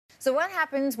So what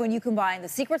happens when you combine the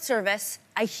Secret Service,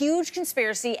 a huge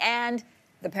conspiracy, and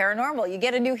the paranormal? You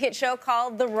get a new hit show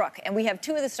called The Rook, and we have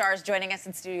two of the stars joining us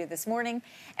in studio this morning,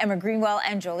 Emma Greenwell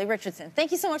and Joely Richardson.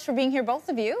 Thank you so much for being here, both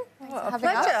of you. A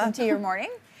pleasure. Welcome to your morning.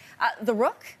 The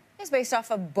Rook is based off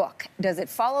a book. Does it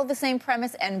follow the same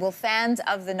premise, and will fans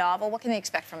of the novel, what can they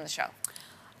expect from the show?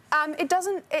 It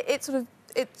doesn't.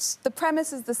 It's the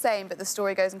premise is the same, but the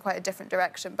story goes in quite a different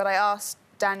direction. But I asked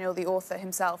Daniel, the author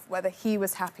himself, whether he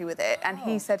was happy with it, and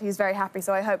he said he's very happy.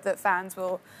 So I hope that fans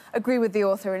will agree with the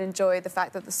author and enjoy the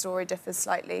fact that the story differs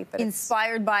slightly. But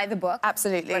inspired by the book,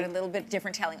 absolutely, but a little bit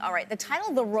different telling. All right, the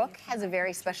title "The Rook" has a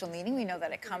very special meaning. We know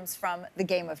that it comes from the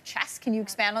game of chess. Can you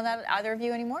expand on that, either of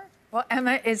you, anymore? Well,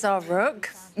 Emma is our rook.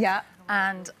 Yeah.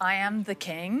 And I am the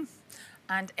king,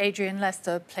 and Adrian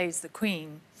Lester plays the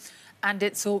queen. And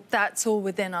that's all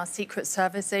within our Secret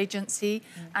Service agency.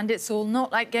 And it's all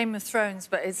not like Game of Thrones,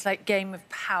 but it's like game of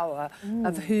power,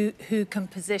 of who can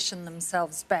position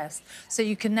themselves best. So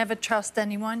you can never trust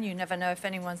anyone. You never know if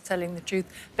anyone's telling the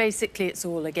truth. Basically, it's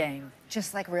all a game.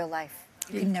 Just like real life.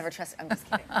 You can never trust. I'm just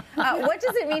kidding. What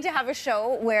does it mean to have a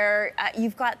show where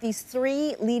you've got these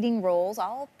three leading roles,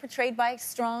 all portrayed by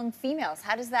strong females?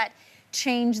 How does that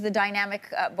change the dynamic,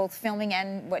 both filming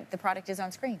and what the product is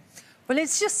on screen? Well,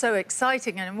 it's just so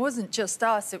exciting, and it wasn't just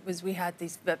us. We had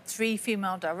these three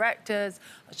female directors,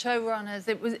 showrunners.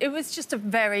 It was just a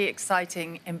very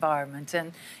exciting environment,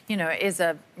 and you know, it is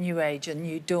a new age, a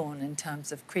new dawn in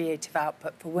terms of creative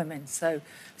output for women. So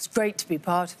it's great to be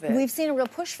part of it. We've seen a real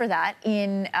push for that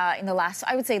in the last,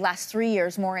 I would say, last 3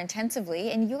 years more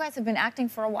intensively. And you guys have been acting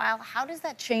for a while. How does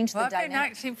that change the dynamic? I've been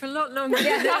acting for a lot longer than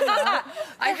Emma.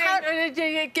 I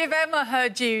think give Emma her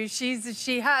due.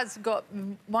 She has got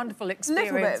wonderful experience.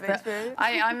 Little bit of experience.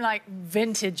 I'm like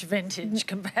vintage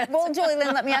compared. Well, Joely,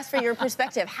 then let me ask for your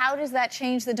perspective. How does that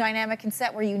change the dynamic in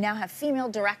set where you now have female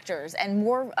directors and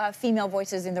more female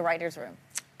voices in the writers' room?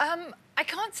 I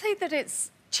can't say that it's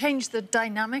changed the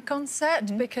dynamic on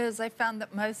set, because I found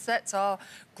that most sets are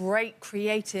great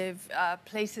creative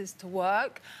places to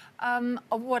work.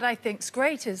 What I think's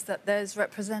great is that there's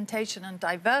representation and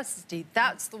diversity.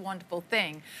 That's the wonderful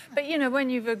thing. But, you know, when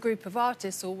you've a group of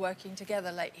artists all working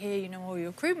together, like here, you know, all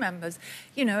your crew members,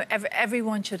 you know,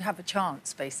 everyone should have a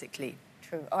chance, basically.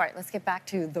 True. All right, let's get back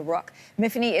to The Rook.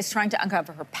 Miffany is trying to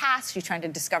uncover her past. She's trying to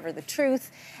discover the truth.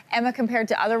 Emma, compared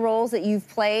to other roles that you've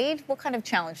played, what kind of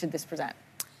challenge did this present?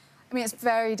 I mean, it's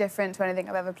very different to anything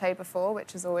I've ever played before,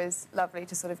 which is always lovely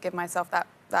to sort of give myself that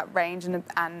range. And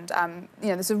you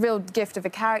know, there's a real gift of a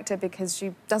character because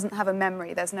she doesn't have a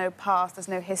memory. There's no past, there's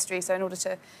no history. So in order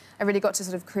to, I really got to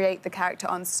sort of create the character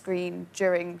on screen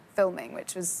during filming,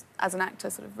 which was, as an actor,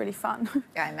 sort of really fun.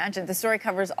 Yeah, I imagine. The story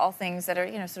covers all things that are,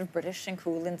 you know, sort of British and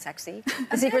cool and sexy.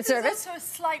 The Secret Service. There's also a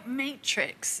slight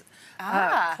Matrix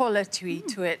quality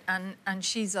to it, and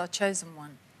she's our chosen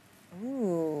one.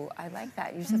 Ooh, I like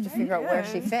that. You just have to figure out where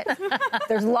she fits.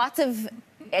 There's lots of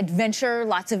adventure,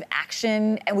 lots of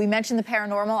action, and we mentioned the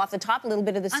paranormal off the top, a little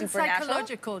bit of the supernatural. And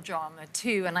psychological drama,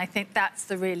 too, and I think that's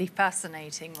the really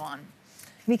fascinating one.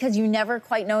 Because you never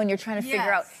quite know, and you're trying to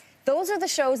figure out. Those are the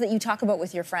shows that you talk about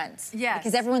with your friends. Yes.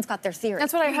 Because everyone's got their theory.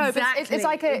 That's what I hope. Exactly. It's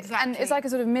like and it's like a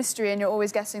sort of mystery, and you're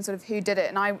always guessing sort of who did it.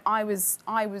 And I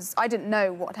didn't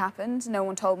know what happened. No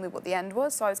one told me what the end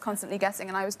was, so I was constantly guessing,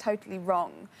 and I was totally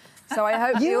wrong. So I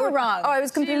hope you were wrong. Oh, I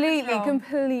was completely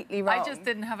wrong. I just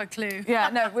didn't have a clue. Yeah,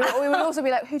 no. We would also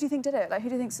be like, "Who do you think did it? Like, who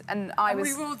do you think?" And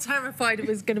we were all terrified it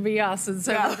was going to be us, and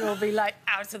so we'd all be like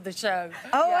out of the show.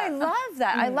 Oh, yeah. I love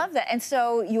that. I love that. And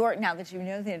so now that you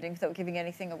know the ending, without giving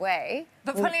anything away.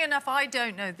 But funny enough, I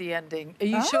don't know the ending. Are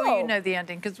you sure you know the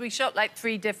ending? Because we shot like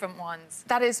 3 different ones.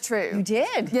 That is true. You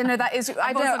did? Yeah, no, that is.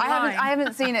 I don't know. I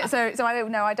haven't seen it, so I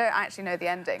don't know. I don't actually know the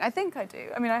ending. I think I do.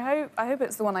 I mean, I hope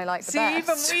it's the one I like the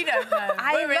best. See, even we don't know.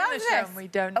 I love this. And we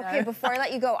don't know. Okay, before I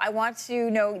let you go, I want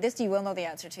to know this. You will know the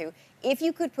answer to. If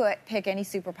you could pick any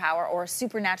superpower or a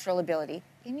supernatural ability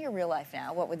in your real life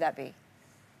now, what would that be?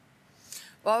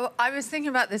 Well, I was thinking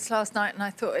about this last night, and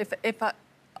I thought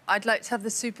I'd like to have the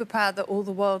superpower that all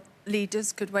the world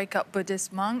leaders could wake up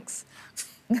Buddhist monks.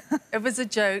 It was a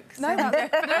joke. No,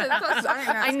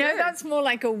 I know that's more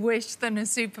like a wish than a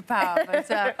superpower,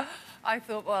 but I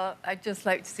thought, well, I'd just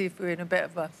like to see if we're in a bit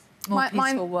of a more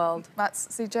peaceful world.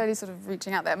 See, Joely's sort of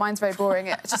reaching out there. Mine's very boring.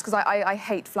 It's just because I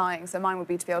hate flying, so mine would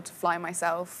be to be able to fly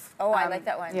myself. Oh, I like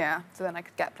that one. Yeah, so then I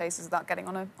could get places without getting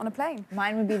on a plane.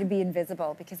 Mine would be to be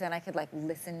invisible, because then I could like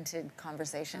listen to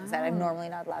conversations that I'm normally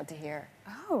not allowed to hear.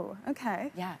 Oh,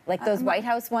 okay. Yeah, like those White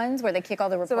House ones where they kick all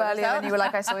the reporters So earlier out. when you were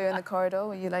like, I saw you in the corridor,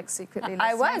 were you like secretly listening?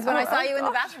 I was. When I saw you in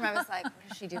the bathroom, I was like, what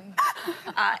is she doing?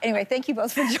 Anyway, thank you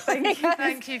both for joining us.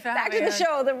 Thank you for Back having to the us.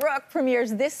 show. The Rook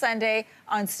premieres this Sunday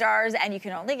on Starz, and you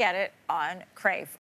can only get it on Crave.